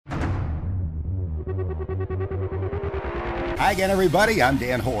Hi again, everybody. I'm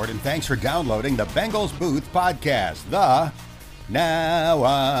Dan Horde, and thanks for downloading the Bengals Booth Podcast, the Now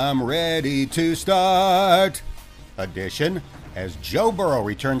I'm Ready to Start edition, as Joe Burrow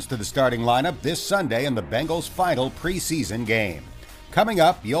returns to the starting lineup this Sunday in the Bengals' final preseason game. Coming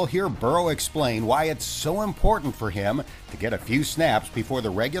up, you'll hear Burrow explain why it's so important for him to get a few snaps before the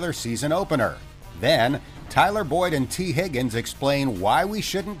regular season opener. Then, Tyler Boyd and T. Huggins explain why we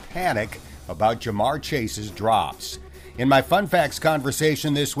shouldn't panic about Jamar Chase's drops. In my Fun Facts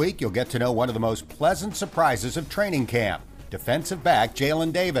conversation this week, you'll get to know one of the most pleasant surprises of training camp, defensive back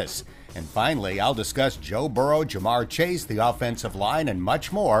Jalen Davis. And finally, I'll discuss Joe Burrow, Jamar Chase, the offensive line, and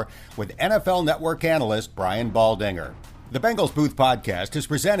much more with NFL Network analyst Brian Baldinger. The Bengals Booth Podcast is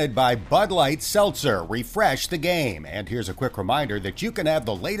presented by Bud Light Seltzer. Refresh the game. And here's a quick reminder that you can have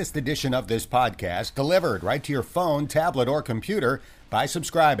the latest edition of this podcast delivered right to your phone, tablet, or computer by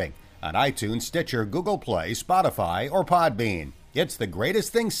subscribing on iTunes, Stitcher, Google Play, Spotify, or Podbean. It's the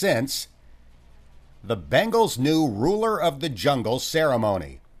greatest thing since the Bengals' new Ruler of the Jungle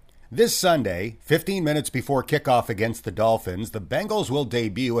ceremony. This Sunday, 15 minutes before kickoff against the Dolphins, the Bengals will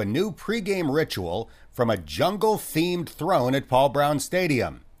debut a new pregame ritual from a jungle-themed throne at Paul Brown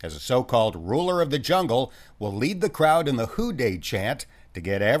Stadium, as a so-called Ruler of the Jungle will lead the crowd in the Who Day chant to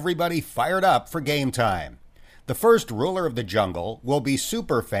get everybody fired up for game time. The first Ruler of the Jungle will be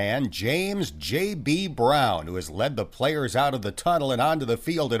superfan James J.B. Brown, who has led the players out of the tunnel and onto the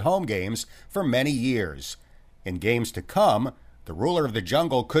field at home games for many years. In games to come, the Ruler of the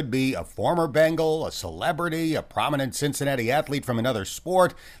Jungle could be a former Bengal, a celebrity, a prominent Cincinnati athlete from another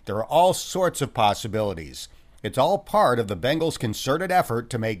sport. There are all sorts of possibilities. It's all part of the Bengals' concerted effort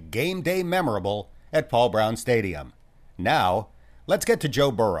to make game day memorable at Paul Brown Stadium. Now, let's get to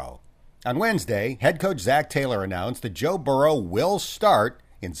Joe Burrow. On Wednesday, head coach Zach Taylor announced that Joe Burrow will start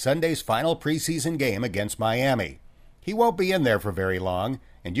in Sunday's final preseason game against Miami. He won't be in there for very long,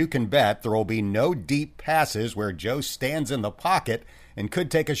 and you can bet there will be no deep passes where Joe stands in the pocket and could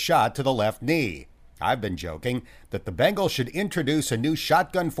take a shot to the left knee. I've been joking that the Bengals should introduce a new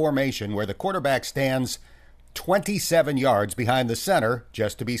shotgun formation where the quarterback stands 27 yards behind the center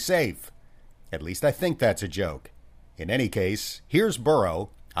just to be safe. At least I think that's a joke. In any case, here's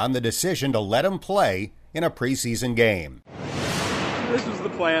Burrow on the decision to let him play in a preseason game. This was the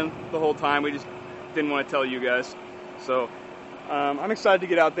plan the whole time. We just didn't want to tell you guys. So I'm excited to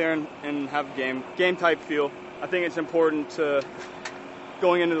get out there and have a game type feel. I think it's important to,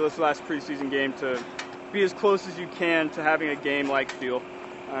 going into this last preseason game, to be as close as you can to having a game-like feel.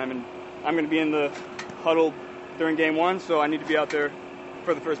 And I'm going to be in the huddle during game one, so I need to be out there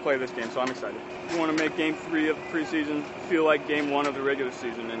for the first play of this game, so I'm excited. We want to make game 3 of the preseason feel like game 1 of the regular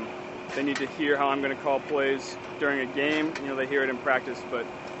season, and they need to hear how I'm going to call plays during a game. You know, they hear it in practice, but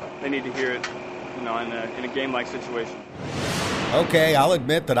they need to hear it, you know, in a game-like situation. Okay, I'll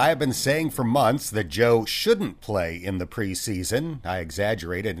admit that I have been saying for months that Joe shouldn't play in the preseason. I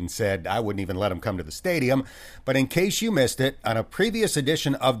exaggerated and said I wouldn't even let him come to the stadium. But in case you missed it, on a previous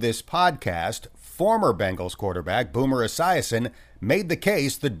edition of this podcast, former Bengals quarterback Boomer Esiason made the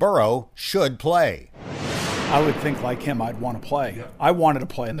case that Burrow should play. I would think like him, I'd want to play. I wanted to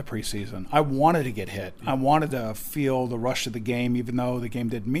play in the preseason. I wanted to get hit. I wanted to feel the rush of the game, even though the game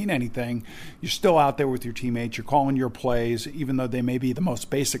didn't mean anything. You're still out there with your teammates. You're calling your plays, even though they may be the most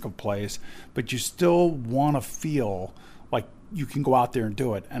basic of plays. But you still want to feel like you can go out there and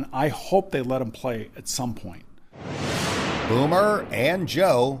do it. And I hope they let him play at some point. Boomer and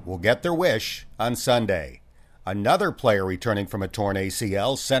Joe will get their wish on Sunday. Another player returning from a torn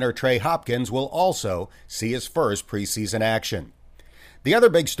ACL, center Trey Hopkins, will also see his first preseason action. The other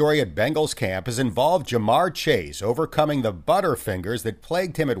big story at Bengals camp has involved Jamar Chase overcoming the butterfingers that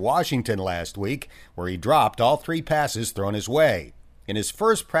plagued him at Washington last week, where he dropped all 3 passes thrown his way. In his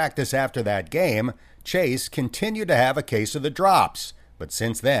first practice after that game, Chase continued to have a case of the drops, but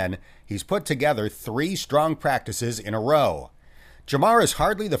since then, he's put together 3 strong practices in a row. Jamar is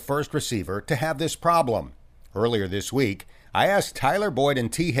hardly the first receiver to have this problem. Earlier this week, I asked Tyler Boyd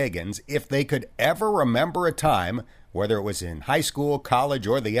and T. Huggins if they could ever remember a time, whether it was in high school, college,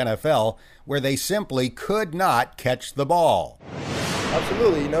 or the NFL, where they simply could not catch the ball.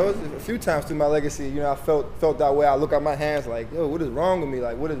 Absolutely. You know, a few times through my legacy, you know, I felt that way. I look at my hands like, yo, what is wrong with me?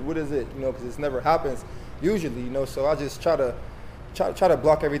 Like, what is it? You know, because it never happens usually, you know, so I just try to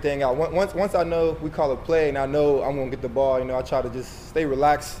block everything out. Once I know we call a play and I know I'm going to get the ball, you know, I try to just stay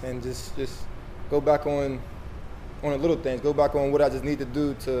relaxed and just go back on the little things, go back on what I just need to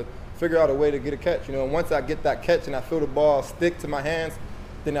do to figure out a way to get a catch. You know, and once I get that catch and I feel the ball stick to my hands,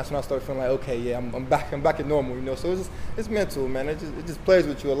 then that's when I start feeling like, okay, yeah, I'm back at normal, you know. So it's mental, man. It just plays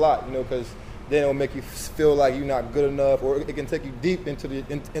with you a lot, you know, because then it'll make you feel like you're not good enough, or it can take you deep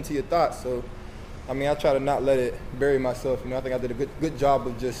into your thoughts. So, I mean, I try to not let it bury myself. I think I did a good job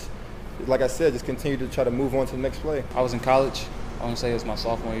of just, like I said, just continue to try to move on to the next play. I was in college. I want to say it was my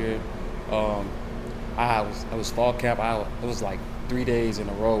sophomore year. I was fall camp. It was like 3 days in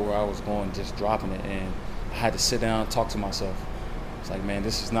a row where I was going just dropping it, and I had to sit down and talk to myself. It's like, man,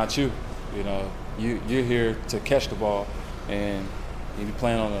 this is not you. You're here to catch the ball, and you're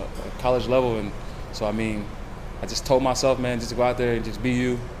playing on a college level. And so, I mean, I just told myself, man, just go out there and just be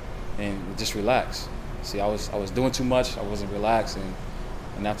you, and just relax. See, I was doing too much. I wasn't relaxed, and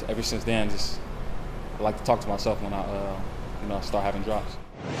ever since then, I like to talk to myself when I start having drops.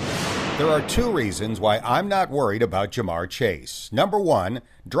 There are two reasons why I'm not worried about Ja'Marr Chase. Number one,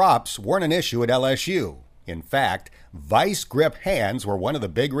 drops weren't an issue at LSU. In fact, vice grip hands were one of the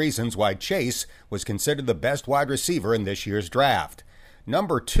big reasons why Chase was considered the best wide receiver in this year's draft.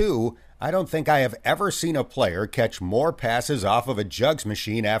 Number two, I don't think I have ever seen a player catch more passes off of a jugs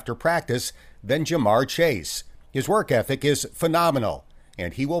machine after practice than Ja'Marr Chase. His work ethic is phenomenal,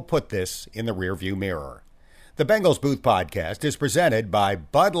 and he will put this in the rearview mirror. The Bengals Booth Podcast is presented by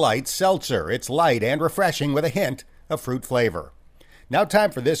Bud Light Seltzer. It's light and refreshing with a hint of fruit flavor. Now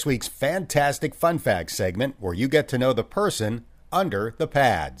time for this week's fantastic fun facts segment, where you get to know the person under the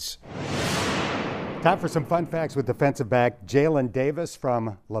pads. Time for some fun facts with defensive back Jalen Davis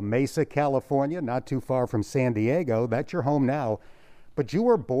from La Mesa, California, not too far from San Diego. That's your home now. But you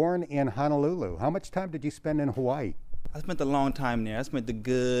were born in Honolulu. How much time did you spend in Hawaii? I spent a long time there. I spent a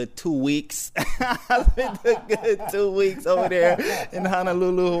good 2 weeks. I spent a good 2 weeks over there in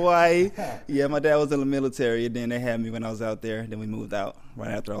Honolulu, Hawaii. Yeah, my dad was in the military, and then they had me when I was out there. Then we moved out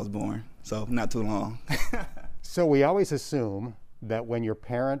right after I was born, so not too long. So we always assume that when your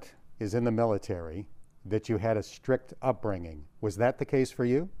parent is in the military that you had a strict upbringing. Was that the case for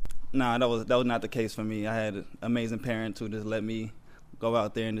you? No, that was not the case for me. I had amazing parents who just let me go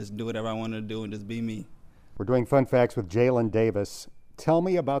out there and just do whatever I wanted to do and just be me. We're doing fun facts with Jalen Davis. Tell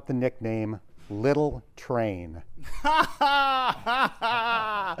me about the nickname Little Train. How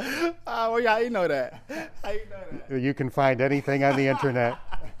you know that? How you know that? You can find anything on the internet.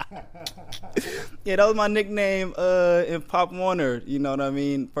 Yeah, that was my nickname in Pop Warner. You know what I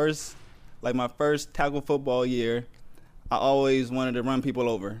mean? My first tackle football year, I always wanted to run people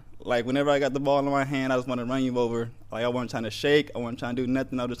over. Like, whenever I got the ball in my hand, I just wanted to run you over. Like, I wasn't trying to shake. I wasn't trying to do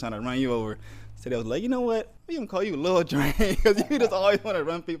nothing. I was just trying to run you over. So they was like, you know what? We can call you Little Train because you just always want to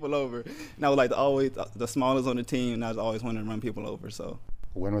run people over. And I was like the smallest on the team, and I was always wanting to run people over. So.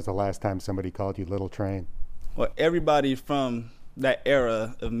 When was the last time somebody called you Little Train? Well, everybody from that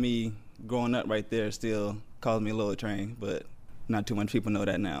era of me growing up right there still calls me Little Train, but not too much people know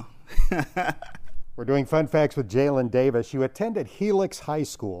that now. We're doing fun facts with Jalen Davis. You attended Helix High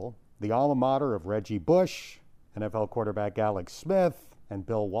School, the alma mater of Reggie Bush, NFL quarterback Alex Smith, and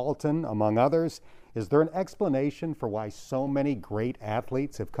Bill Walton, among others. Is there an explanation for why so many great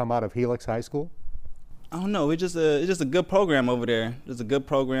athletes have come out of Helix High School? I don't know. It's just a good program over there. It's a good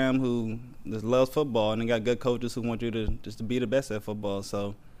program who just loves football, and they got good coaches who want you to be the best at football.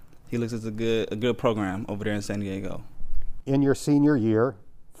 So Helix is a good program over there in San Diego. In your senior year,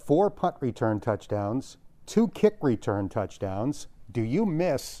 4 punt return touchdowns, 2 kick return touchdowns. Do you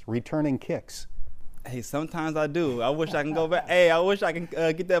miss returning kicks? Hey, sometimes I do. I wish I can go back. Hey, I wish I can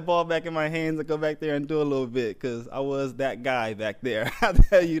get that ball back in my hands and go back there and do a little bit, because I was that guy back there. I'll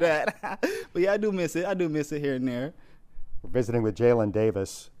tell you that. But yeah, I do miss it. I do miss it here and there. We're visiting with Jalen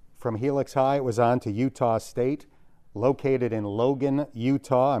Davis. From Helix High, it was on to Utah State, located in Logan,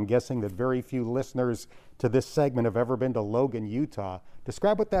 Utah. I'm guessing that very few listeners to this segment have ever been to Logan, Utah.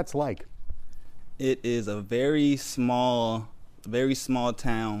 Describe what that's like. It is a very small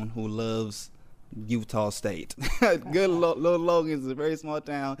town who loves Utah State. Good little Logan is a very small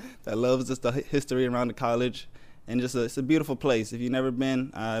town that loves just the history around the college, and it's a beautiful place. If you've never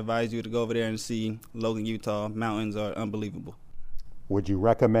been, I advise you to go over there and see Logan, Utah. Mountains are unbelievable. Would you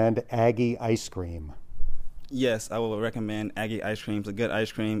recommend Aggie ice cream? Yes, I would recommend Aggie ice cream. It's a good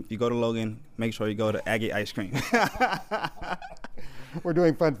ice cream. If you go to Logan, make sure you go to Aggie ice cream. We're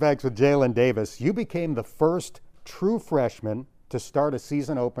doing fun facts with Jalen Davis. You became the first true freshman to start a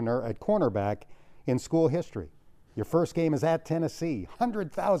season opener at cornerback in school history. Your first game is at Tennessee,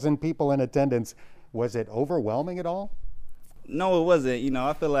 100,000 people in attendance. Was it overwhelming at all? No, it wasn't.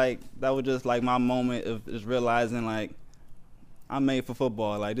 I feel like that was just like my moment of just realizing, like, I'm made for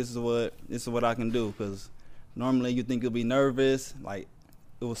football. Like, this is what I can do, because normally you think you'll be nervous. Like,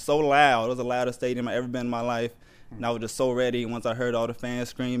 it was so loud. It was the loudest stadium I've ever been in my life. And I was just so ready. Once I heard all the fans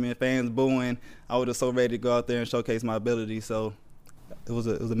screaming, fans booing, I was just so ready to go out there and showcase my ability. So it was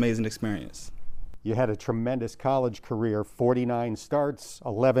an amazing experience. You had a tremendous college career, 49 starts,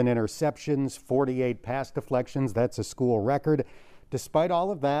 11 interceptions, 48 pass deflections. That's a school record. Despite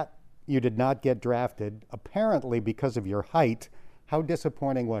all of that, you did not get drafted, apparently because of your height. How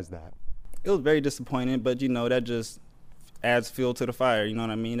disappointing was that? It was very disappointing, but, that just adds fuel to the fire, you know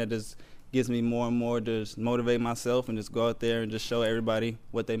what I mean? That just gives me more and more to just motivate myself and just go out there and just show everybody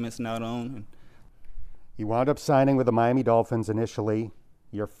what they're missing out on. You wound up signing with the Miami Dolphins initially.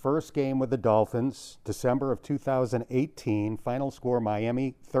 Your first game with the Dolphins, December of 2018, final score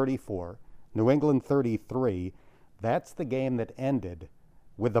Miami 34, New England 33. That's the game that ended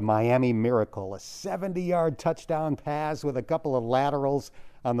with the Miami Miracle, a 70-yard touchdown pass with a couple of laterals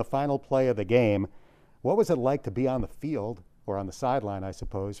on the final play of the game. What was it like to be on the field, or on the sideline, I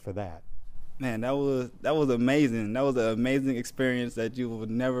suppose, for that? Man, that was amazing. That was an amazing experience that you would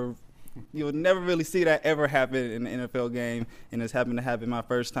never really see that ever happen in an NFL game, and it's happened to happen my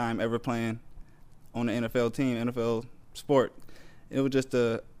first time ever playing on an NFL team, NFL sport. It was just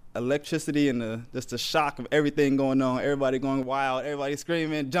the electricity and just the shock of everything going on, everybody going wild, everybody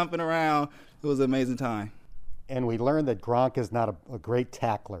screaming, jumping around. It was an amazing time. And we learned that Gronk is not a great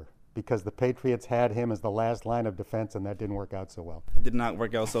tackler because the Patriots had him as the last line of defense, and that didn't work out so well. It did not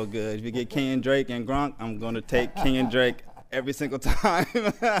work out so good. If you get Kenyon Drake and Gronk, I'm going to take Kenyon Drake every single time.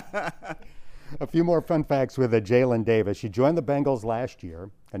 A few more fun facts with Jalen Davis. You joined the Bengals last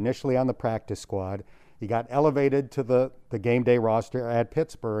year, initially on the practice squad. You got elevated to the game day roster at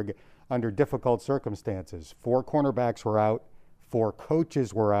Pittsburgh under difficult circumstances. 4 cornerbacks were out. 4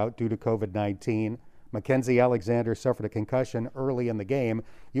 coaches were out due to COVID-19. Mackenzie Alexander suffered a concussion early in the game.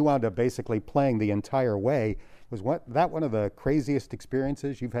 You wound up basically playing the entire way. Was that one of the craziest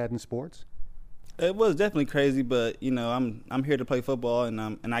experiences you've had in sports? It was definitely crazy, but I'm here to play football,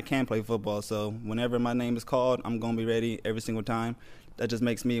 and I can play football. So whenever my name is called, I'm gonna be ready every single time. That just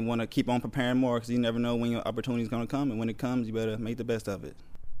makes me want to keep on preparing more because you never know when your opportunity is gonna come, and when it comes, you better make the best of it.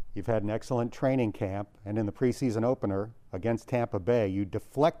 You've had an excellent training camp, and in the preseason opener against Tampa Bay, you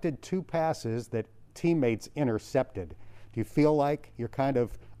deflected 2 passes that teammates intercepted. Do you feel like you're kind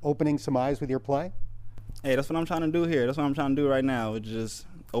of opening some eyes with your play? Hey, that's what I'm trying to do here. That's what I'm trying to do right now. It's just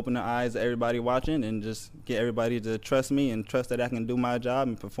open the eyes of everybody watching and just get everybody to trust me and trust that I can do my job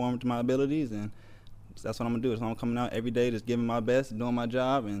and perform to my abilities. And that's what I'm going to do. So I'm coming out every day just giving my best, doing my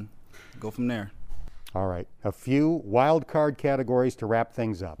job, and go from there. All right. A few wild card categories to wrap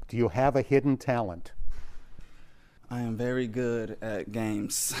things up. Do you have a hidden talent? I am very good at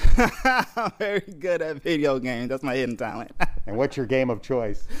games. I'm very good at video games. That's my hidden talent. And what's your game of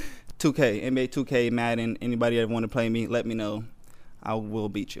choice? 2K, NBA 2K, Madden. Anybody that want to play me, let me know. I will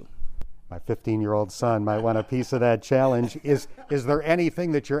beat you. My 15-year-old son might want a piece of that challenge. Is there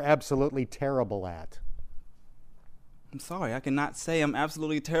anything that you're absolutely terrible at? I'm sorry, I cannot say I'm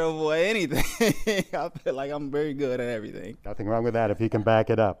absolutely terrible at anything. I feel like I'm very good at everything. Nothing wrong with that if you can back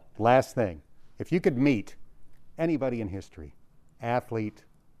it up. Last thing, if you could meet anybody in history, athlete,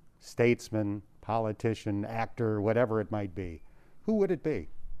 statesman, politician, actor, whatever it might be, who would it be?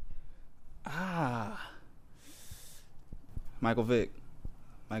 Michael Vick.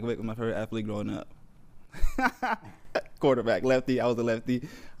 Michael Vick was my favorite athlete growing up. Quarterback, lefty. I was a lefty.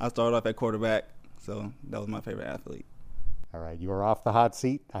 I started off at quarterback, so that was my favorite athlete. All right, you are off the hot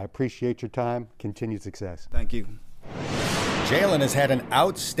seat. I appreciate your time. Continued success. Thank you. Jalen has had an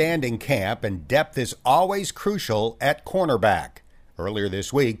outstanding camp, and depth is always crucial at cornerback. Earlier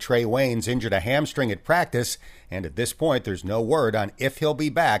this week, Trey Waynes injured a hamstring at practice, and at this point, there's no word on if he'll be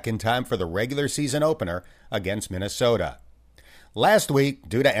back in time for the regular season opener against Minnesota. Last week,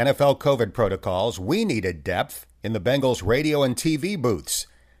 due to NFL COVID protocols, we needed depth in the Bengals radio and TV booths.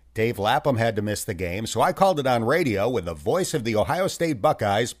 Dave Lapham had to miss the game, so I called it on radio with the voice of the Ohio State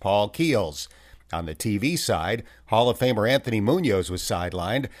Buckeyes, Paul Keels. On the TV side, Hall of Famer Anthony Munoz was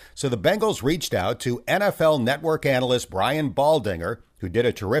sidelined, so the Bengals reached out to NFL Network analyst Brian Baldinger, who did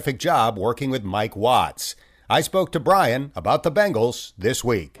a terrific job working with Mike Watts. I spoke to Brian about the Bengals this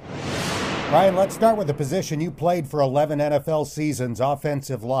week. Brian, let's start with the position you played for 11 NFL seasons,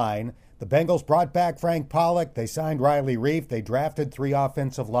 offensive line. The Bengals brought back Frank Pollock. They signed Riley Reif. They drafted 3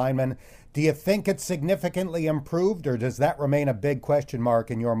 offensive linemen. Do you think it's significantly improved, or does that remain a big question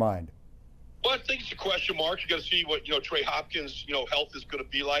mark in your mind? Well, I think it's a question mark. You got to see what, Trey Hopkins, health is going to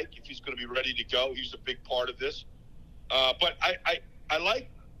be like, if he's going to be ready to go. He's a big part of this. But I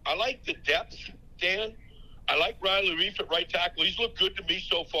like the depth, Dan. I like Riley Reif at right tackle. He's looked good to me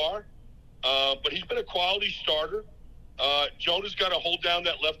so far. But he's been a quality starter. Jonah's got to hold down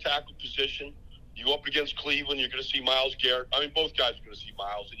that left tackle position. You go up against Cleveland, you're going to see Myles Garrett. I mean, both guys are going to see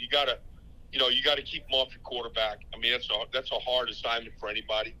Myles, and you got to keep him off your quarterback. I mean, that's a hard assignment for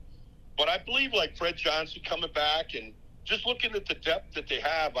anybody. But I believe like Fred Johnson coming back and just looking at the depth that they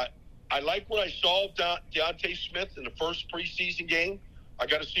have, I like what I saw of Deontay Smith in the first preseason game. I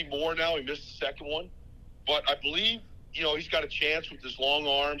got to see more now. He missed the second one. But I believe, he's got a chance with his long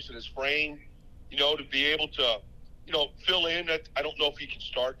arms and his frame, to be able to, fill in. I don't know if he can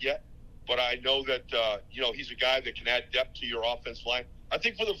start yet, but I know that, he's a guy that can add depth to your offensive line. I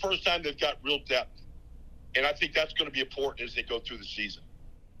think for the first time they've got real depth, and I think that's going to be important as they go through the season.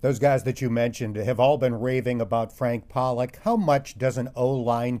 Those guys that you mentioned have all been raving about Frank Pollock. How much does an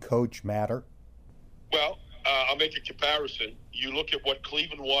O-line coach matter? Well, I'll make a comparison. You look at what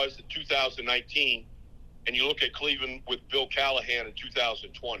Cleveland was in 2019, and you look at Cleveland with Bill Callahan in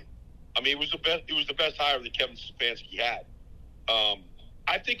 2020. I mean, it was the best hire that Kevin Stefanski had.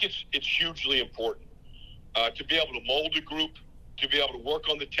 I think it's hugely important to be able to mold a group, to be able to work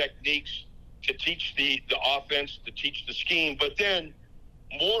on the techniques, to teach the offense, to teach the scheme. But then,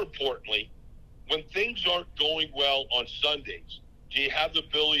 more importantly, when things aren't going well on Sundays, do you have the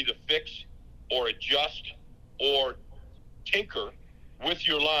ability to fix or adjust or tinker with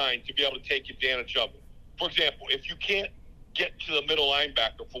your line to be able to take advantage of it? For example, if you can't get to the middle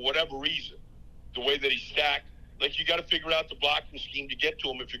linebacker for whatever reason, the way that he's stacked, like you got to figure out the blocking scheme to get to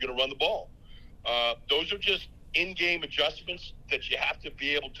him if you're going to run the ball. Those are just in-game adjustments that you have to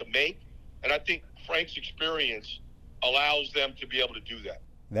be able to make, and I think Frank's experience allows them to be able to do that.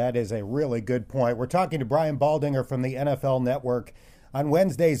 That is a really good point. We're talking to Brian Baldinger from the NFL Network. On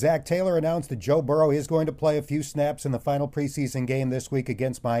Wednesday, Zach Taylor announced that Joe Burrow is going to play a few snaps in the final preseason game this week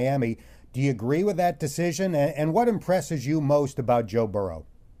against Miami. Do you agree with that decision? And what impresses you most about Joe Burrow?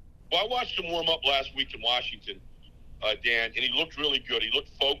 Well, I watched him warm up last week in Washington, Dan, and he looked really good. He looked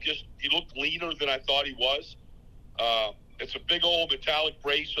focused. He looked leaner than I thought he was. It's a big old metallic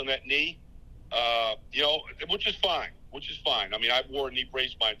brace on that knee. Which is fine. I mean, I've worn a knee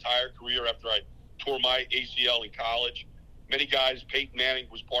brace my entire career after I tore my ACL in college. Many guys, Peyton Manning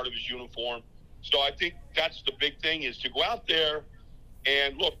was part of his uniform. So I think that's the big thing, is to go out there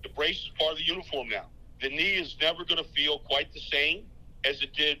and look, the brace is part of the uniform now. The knee is never going to feel quite the same as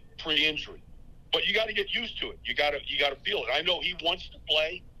it did pre-injury. But you got to get used to it. You got to feel it. I know he wants to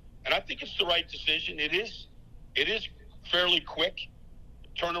play, and I think it's the right decision. It is fairly quick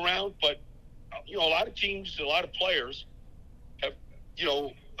turnaround, but a lot of teams, a lot of players have,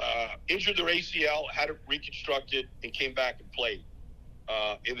 injured their ACL, had it reconstructed, and came back and played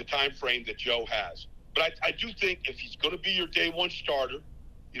in the time frame that Joe has. But I do think if he's going to be your day one starter,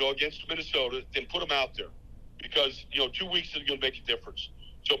 against Minnesota, then put him out there, because 2 weeks is going to make a difference.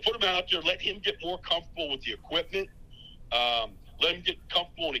 So put him out there, let him get more comfortable with the equipment, let him get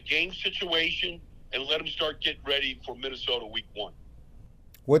comfortable in a game situation, and let him start getting ready for Minnesota week 1.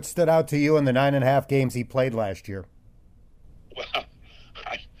 What stood out to you in the 9.5 games he played last year? Well,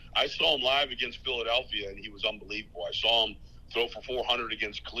 I saw him live against Philadelphia, and he was unbelievable. I saw him throw for 400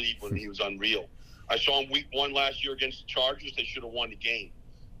 against Cleveland, and he was unreal. I saw him week 1 last year against the Chargers. They should have won the game.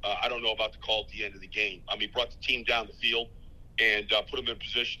 I don't know about the call at the end of the game. I mean, brought the team down the field and put them in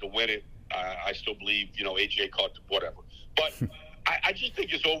position to win it. I still believe, AJ caught the whatever. But I just think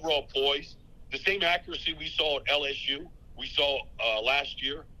his overall poise, the same accuracy we saw at LSU, we saw last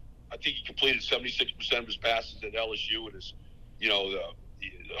year. I think he completed 76% of his passes at LSU in his, the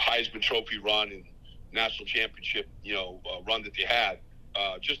Heisman Trophy run and national championship, run that they had.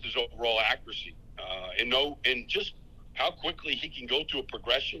 Just his overall accuracy, and just how quickly he can go through a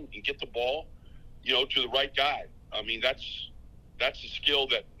progression and get the ball, to the right guy. I mean, that's a skill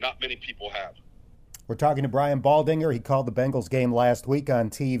that not many people have. We're talking to Brian Baldinger. He called the Bengals game last week on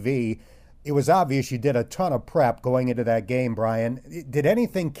TV. It was obvious you did a ton of prep going into that game, Brian. Did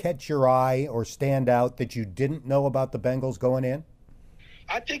anything catch your eye or stand out that you didn't know about the Bengals going in?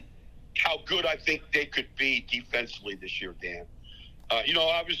 I think how good I think they could be defensively this year, Dan.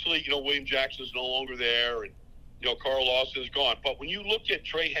 Obviously, William Jackson's no longer there, and, Carl Lawson is gone. But when you look at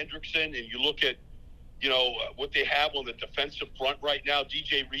Trey Hendrickson and you look at, what they have on the defensive front right now,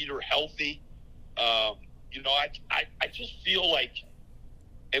 DJ Reader healthy, I just feel like,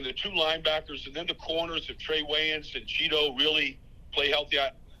 and the 2 linebackers, and then the corners of Trey Wayans and Cheeto really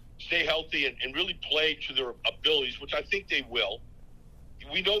stay healthy and really play to their abilities, which I think they will.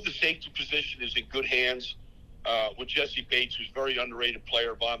 We know the safety position is in good hands with Jesse Bates, who's a very underrated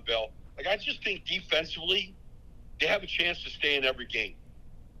player, Von Bell. I just think defensively, they have a chance to stay in every game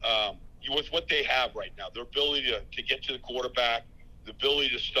with what they have right now. Their ability to get to the quarterback, the ability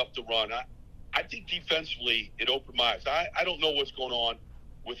to stuff the run. I think defensively, it opened my eyes. I don't know what's going on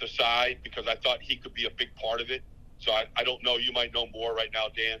with Asai, because I thought he could be a big part of it. So I don't know. You might know more right now,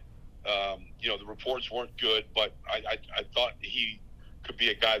 Dan. The reports weren't good, but I thought he could be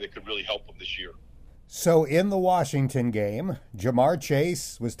a guy that could really help them this year. So in the Washington game, Jamar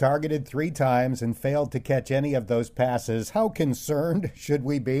Chase was targeted 3 times and failed to catch any of those passes. How concerned should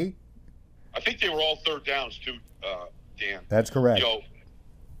we be? I think they were all third downs too, Dan. That's correct.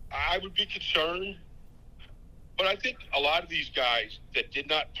 I would be concerned, but I think a lot of these guys that did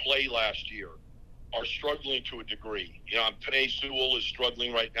not play last year are struggling to a degree. Penei Sewell is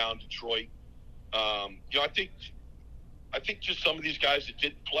struggling right now in Detroit. I think just some of these guys that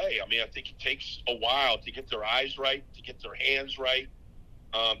didn't play, I think it takes a while to get their eyes right, to get their hands right,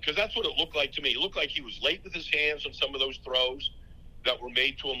 because that's what it looked like to me. It looked like he was late with his hands on some of those throws that were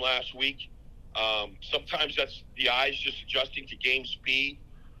made to him last week. Sometimes that's the eyes just adjusting to game speed.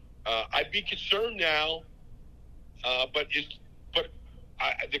 I'd be concerned now, but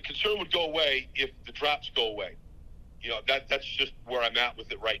the concern would go away if the drops go away. That's just where I'm at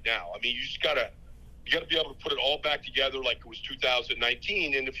with it right now. You just got to be able to put it all back together like it was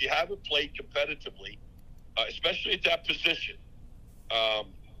 2019. And if you haven't played competitively, especially at that position,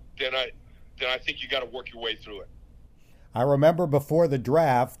 then I think you got to work your way through it. I remember before the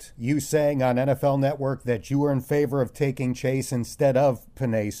draft, you saying on NFL Network that you were in favor of taking Chase instead of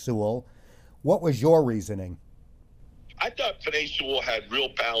Penei Sewell. What was your reasoning? I thought Penei Sewell had real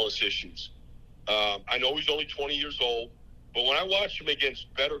balance issues. I know he's only 20 years old, but when I watched him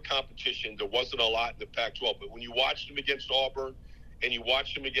against better competition, there wasn't a lot in the Pac-12. But when you watched him against Auburn and you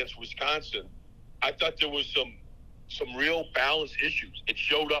watched him against Wisconsin, I thought there was some real balance issues. It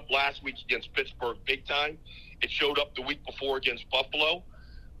showed up last week against Pittsburgh big time. It showed up the week before against Buffalo.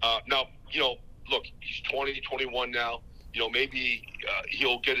 Now, look, he's 20, 21 now. Maybe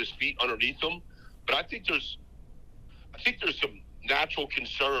he'll get his feet underneath him. But I think there's some natural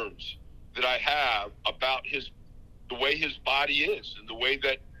concerns that I have about the way his body is and the way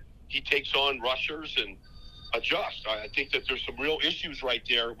that he takes on rushers and adjusts. I think that there's some real issues right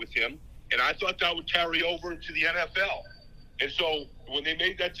there with him. And I thought that would carry over into the NFL. And so when they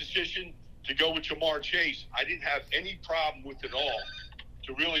made that decision to go with Jamar Chase, I didn't have any problem with it all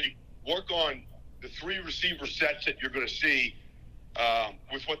to really work on the 3 receiver sets that you're going to see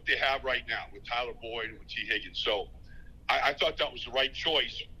with what they have right now with Tyler Boyd and with T. Higgins. So I thought that was the right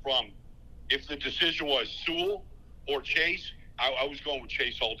choice from if the decision was Sewell or Chase, I was going with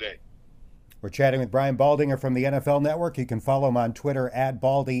Chase all day. We're chatting with Brian Baldinger from the NFL Network. You can follow him on Twitter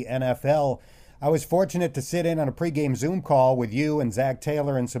 @BaldyNFL. I was fortunate to sit in on a pregame Zoom call with you and Zach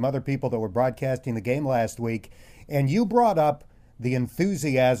Taylor and some other people that were broadcasting the game last week, and you brought up the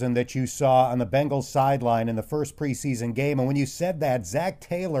enthusiasm that you saw on the Bengals sideline in the first preseason game. And when you said that, Zach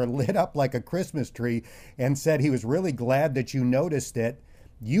Taylor lit up like a Christmas tree and said he was really glad that you noticed it.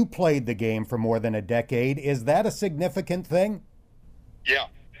 You played the game for more than a decade. Is that a significant thing? Yeah,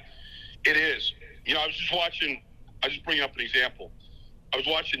 it is. I was just watching, I'll just bring up an example. I was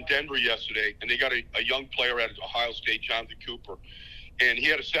watching Denver yesterday, and they got a young player at Ohio State, Jonathan Cooper, and he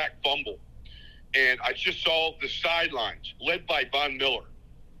had a sack fumble. And I just saw the sidelines, led by Von Miller,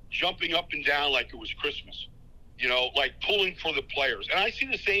 jumping up and down like it was Christmas, like pulling for the players. And I see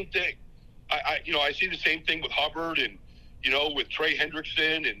the same thing. I see the same thing with Hubbard and, with Trey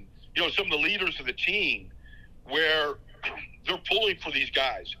Hendrickson and, some of the leaders of the team where they're pulling for these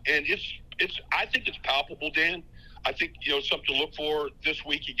guys. And I think it's palpable, Dan. I think, something to look for this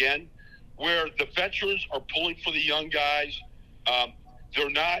week again, where the veterans are pulling for the young guys. They're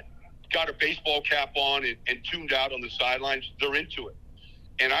not got a baseball cap on and tuned out on the sidelines. They're into it.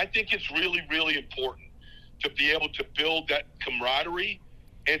 And I think it's really, really important to be able to build that camaraderie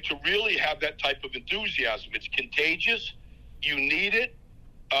and to really have that type of enthusiasm. It's contagious. You need it.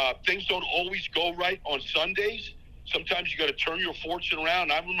 Things don't always go right on Sundays. Sometimes you got to turn your fortune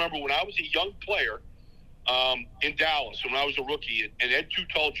around. I remember when I was a young player in Dallas, when I was a rookie, and Ed Too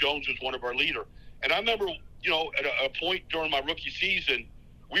Tall Jones was one of our leaders. And I remember, at a point during my rookie season,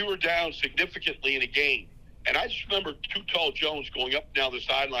 we were down significantly in a game. And I just remember Too Tall Jones going up and down the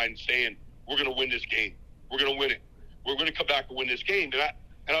sideline and saying, we're going to win this game. We're going to win it. We're going to come back and win this game.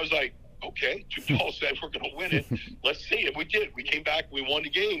 And I was like, okay, Too Tall said we're going to win it. Let's see. And we did. We came back. We won the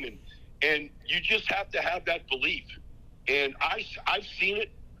game. And you just have to have that belief. And I've seen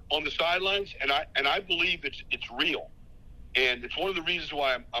it on the sidelines, and I believe it's real. And it's one of the reasons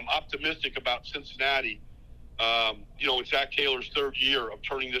why I'm optimistic about Cincinnati, in Zach Taylor's third year of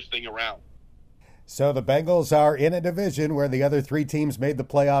turning this thing around. So the Bengals are in a division where the other 3 teams made the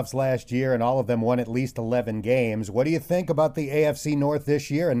playoffs last year, and all of them won at least 11 games. What do you think about the AFC North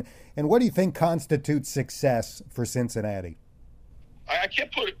this year, and what do you think constitutes success for Cincinnati? I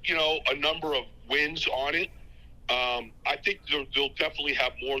can't put, a number of wins on it. I think they'll definitely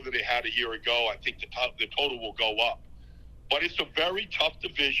have more than they had a year ago. I think the total will go up. but it's a very tough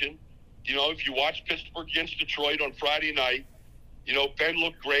division. You know, if you watch Pittsburgh against Detroit on Friday night, you know, Ben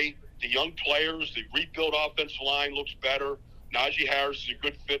looked great. The young players, the rebuilt offensive line looks better. Najee Harris is a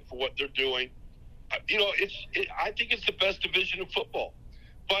good fit for what they're doing. You know, I think it's the best division in football.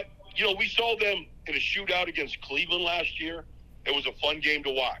 But, you know, we saw them in a shootout against Cleveland last year. It was a fun game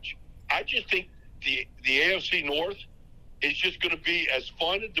to watch. I just think the AFC North is just going to be as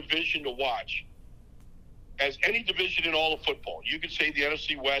fun a division to watch as any division in all of football. You could say the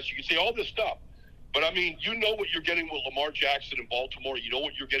NFC West. You could say all this stuff. But, I mean, you know what you're getting with Lamar Jackson in Baltimore. You know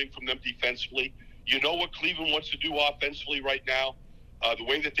what you're getting from them defensively. You know what Cleveland wants to do offensively right now, the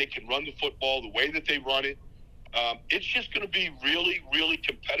way that they can run the football, the way that they run it. It's just going to be really, really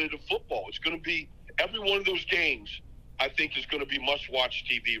competitive football. It's going to be every one of those games, I think, is going to be must-watch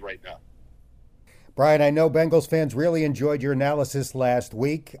TV right now. Brian, I know Bengals fans really enjoyed your analysis last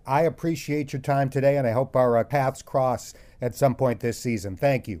week. I appreciate your time today, and I hope our paths cross at some point this season.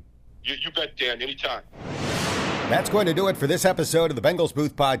 Thank you. You bet, Dan. Anytime. That's going to do it for this episode of the Bengals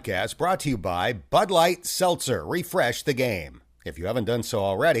Booth Podcast, brought to you by Bud Light Seltzer. Refresh the game. If you haven't done so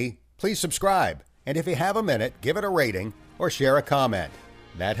already, please subscribe. And if you have a minute, give it a rating or share a comment.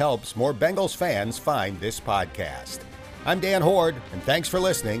 That helps more Bengals fans find this podcast. I'm Dan Horde, and thanks for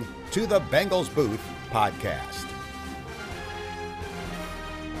listening to the Bengals Booth Podcast.